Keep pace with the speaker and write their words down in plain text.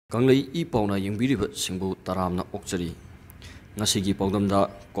Kanglei epao yengbiriba singbu taramna okchari. Ngasigi paodamda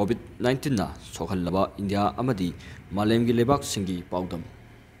covid-19 na sokhallaba India amadi Malemgi lebak singi paodam.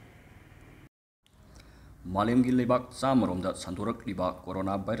 Malemgi lebak samaromda sandorakliba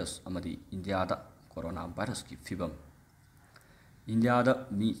coronavirus amadi India da coronavirus ki fibam. India da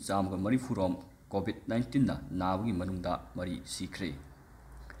mi samga marifurom covid-19 na nabagi manungda mari sikre.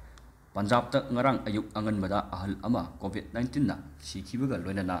 Punjab ta ngarang ayuk anganbada ahal ama covid-19 na sikibaga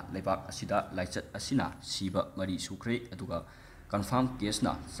loinana lebak asida laichat asina siba mari sukre aduga confirm case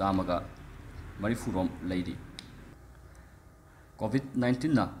na samaga marifurom lady.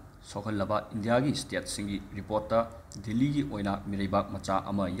 COVID-19 na sokhallaba India gi state singi report ta Delhi gi oina miribak macha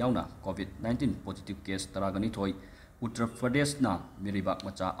ama yauna COVID-19 positive case taragani thoi Uttar Pradesh na miribak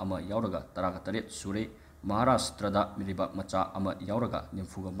macha ama yauraga taragataret sure Maharashtra da miribak macha ama yauraga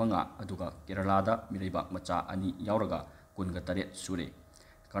nimfuga banga aduga Kerala da miribak macha ani yauraga kunga taret sure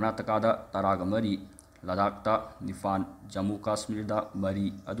Karnataka da taraga mari Ladakh da nifan Jammu Kashmir da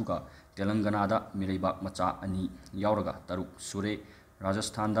mari aduga Telangana da miribak macha ani yauraga taruk sure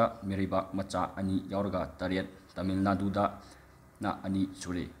Rajasthan da miribak macha ani yauraga taret Tamil Nadu da na ani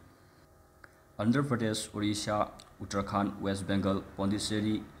sure Andhra Pradesh, Orissa, Uttarakhand, West Bengal,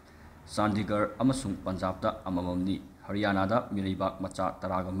 Pondicherry, Chandigarh amasung Punjab da amamamni Haryana da miribak macha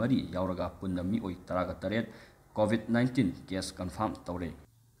taraga mari yauraga punna mi oi taraga taret COVID-19 case confirm tawre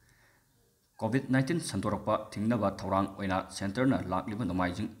COVID-19 sandorakpa thingnaba thorang oina center na lakliba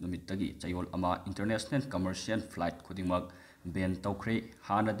nomaijing numittagi chayol ama international commercial flight khudingmak ban tawkhre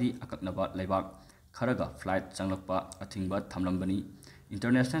hanadi akaknaba leibak kharaga flight changlakpa athingba thamlambani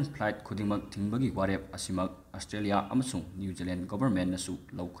international flight khudingmak thingbagi warep asimak Australia amasung New Zealand government nasu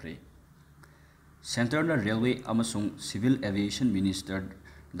laukhre Center na Railway amasung Civil Aviation Minister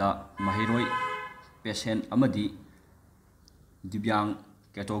da Mahiroi patient amadi Dibyang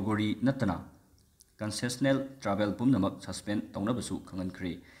category natana concessional travel pumnamak suspend tawnabasu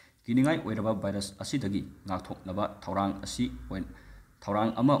khangankre kiningai oiraba virus asidagi ngakthoknaba thorang asi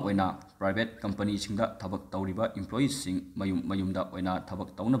thorang ama oina private company singda thabak tawriba employees sing mayumda oina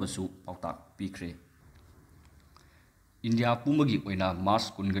thabak tawnabasu pautak pikre India pumagi oina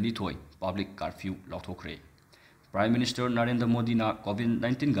March kungani thoi public curfew lauthokre Prime Minister Narendra Modi na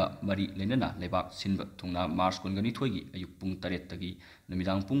COVID-19 ga mari lenana lebak sinba thungna March kungani thoi gi ayuk pung 8 tagi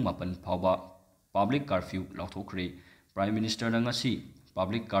numidang pung 8 phawba public curfew lauthokre Prime Minister na ngasi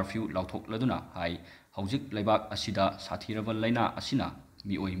public curfew lauthokladuna hai haujik lebak asida sathiraba laina asina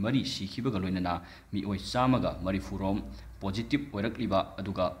mioi mari sikhibaga loinana mioi chamaga mari furom positive oirakliba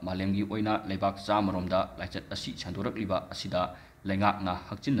aduga malemgi oina lebak chamaromda laichat asi sandorakliba asida lengakna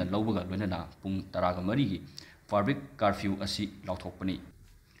hakchinna lawbaga loinana pung 10 gi public curfew asi lauthokpani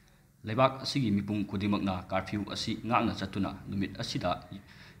lebak asigi mipung kudimakna curfew asi ngakna chatuna numit asida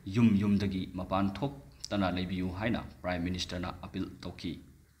yumdagi mapan thok tana lebiu haina Prime Minister na appeal tawki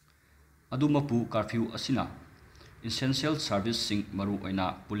adumapu curfew asina essential service sing maru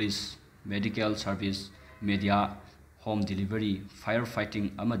oina police medical service media home delivery firefighting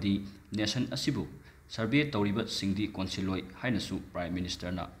amadi nation asibu survey tawriba singdi konsiloi hainasu Prime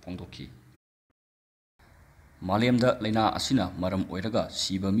Minister na phongdokhi Malemda leina asina maram oiraga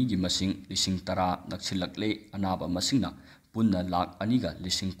siba migi masing lising tara naksilakle anaba masingna punna lak aniga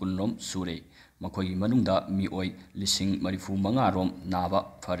lising kunrom sure makhoi manungda mioi lising marifu mangarom naba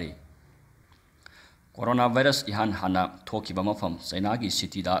phare Coronavirus ihan hana thokiba mafam China gi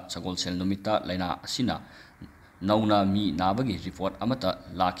city da chagolsel numita leina asina nauna mi nabagi report amata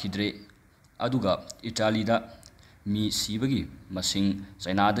lakhidre aduga Italy da mi sibagi masing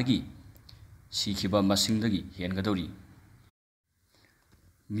China dagi sikhiba masingdagi hengadori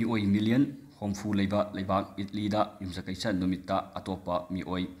mi oi million homfu leiba leibak Italy da yumsakaisa numita atopa mi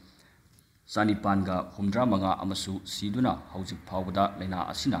oi Sanipanga humdra manga amasu siduna haujik phawda leina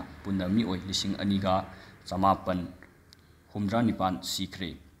asina punna mi oi lising aniga chamapan humdra nipan sikre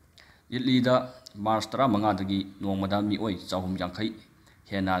Italy da March 15 dagi nongmada mi oi chahum yankhai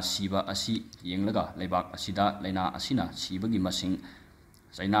hena siba asi yenglaga leibak asida leina asina sibagi masing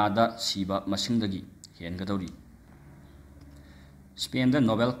China da siba masingdagi hengadori Spain da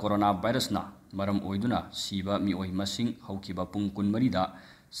novel coronavirus na maram oiduna siba mi oi masing haukiba pung 13 da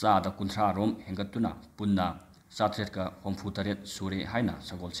Sada kunthra rom hengatuna punna satretka homfutaret sure haina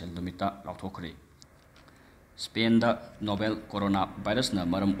sagolsel numita lauthokre Spain da novel coronavirus na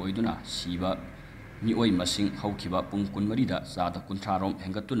maram oiduna siba mi oi masing haukiba pung 13 da sada kunthra rom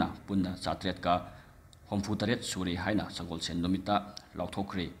hengatuna punna satretka homfutaret sure haina sagolsel numita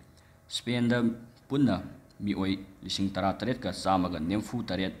lauthokre Spain da punna mi oi lising 13 ka samaga nemfu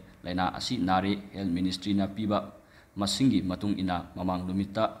taret laina asi nare health ministry na piba masinggi matung ina mamang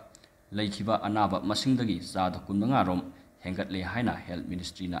numita laikhiba anaba masingdagi chada 15 rom hengatle haina Health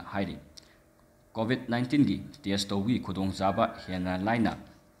Ministry na hairi. COVID-19 gi test tawgi khudong jaba hena laina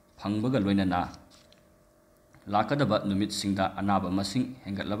phangbaga loinana lakadaba numit singda anaba masing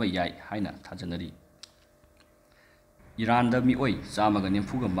hengatlaba yai haina thajanari. Iran da mioi chamaga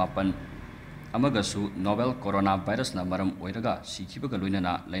nemfuga mapan amagasu novel coronavirus na maram oiraga sikhibaga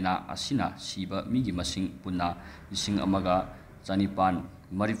loinana laina asina siba migi masing punna lising amaga chanipan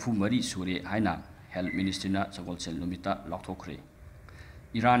marifu mari sure haina Health Ministry na chagolsel numita laukthokre.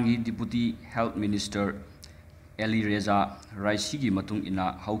 Iran gi Deputy Health Minister Ali Reza Raisi gi matung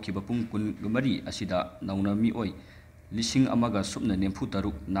ina haukiba pung kun gumari asida nauna mioi lising amaga subna nemfu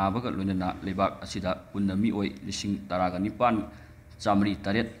taruk nabaga loinana lebak asida punna mioi lising taraga nipan chamri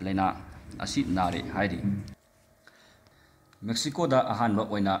taret laina asi nare hairi. Mexico da ahanba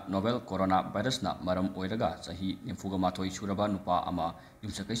oina novel coronavirus na maram oiraga chahi 48 suraba nupa ama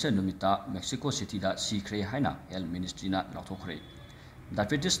yumsakaisa numita Mexico City da sikre haina Health Ministry na laukthokre.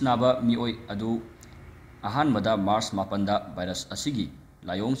 Diabetes naba mioi adu ahanbada March 8 da virus asigi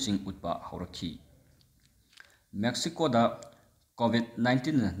layong sing utpa haurakhi. Mexico da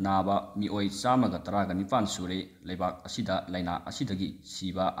COVID-19 naba mioi chamaga taraga nipan sure lebak asida laina asidagi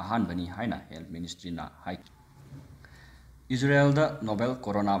siba ahanbani haina Health Ministry na hai. Israel da novel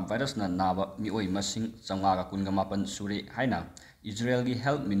coronavirus na naba mioi masing 528 sure haina Israel gi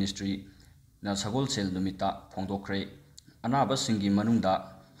Health Ministry na sagolsel numita phongdokre. Anaba singi manungda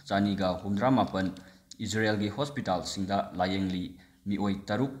chaniga 108 Israel gi hospital singda layengli mioi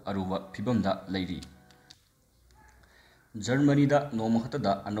taruk aruba phibamda leiri. Germany da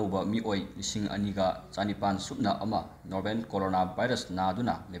nomahatada anoba mioi lising aniga chanipan subna ama novel coronavirus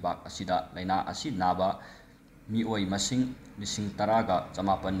naduna lebak asida laina asi naba mioi masing lising taraga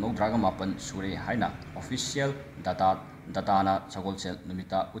chamapan maudraga mapan sure haina official datana chagolsel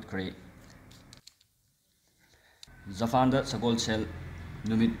numita utkre. Japan da chagolsel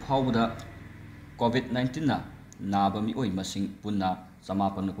numit phawda COVID-19 na naba mioi masing punna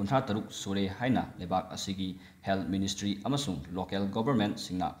chamapan 53 sure haina lebak asigi Health Ministry amasung local government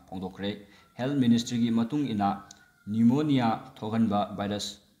singna phongdokre. Health Ministry gi matung ina pneumonia thoganba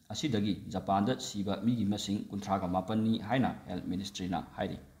virus asidagi Japan da siba migi masing 38 ni haina Health Ministry na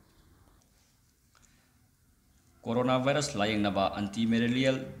hairi. Coronavirus layengnaba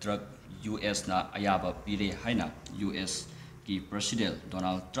anti-malarial drug US na ayaba pire haina US ki President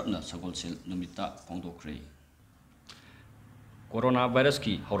Donald Trump na sagolsel numita phongdokre. Coronavirus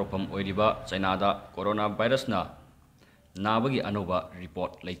ki haurakpam oiriba China da coronavirus na nabagi anoba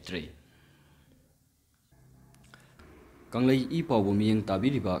report leitre. Kanglei epao bu miyeng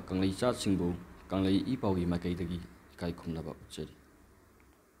tabiriba Kanglei chat singbu Kanglei epao gi makaidagi kai khumnaba ucheri.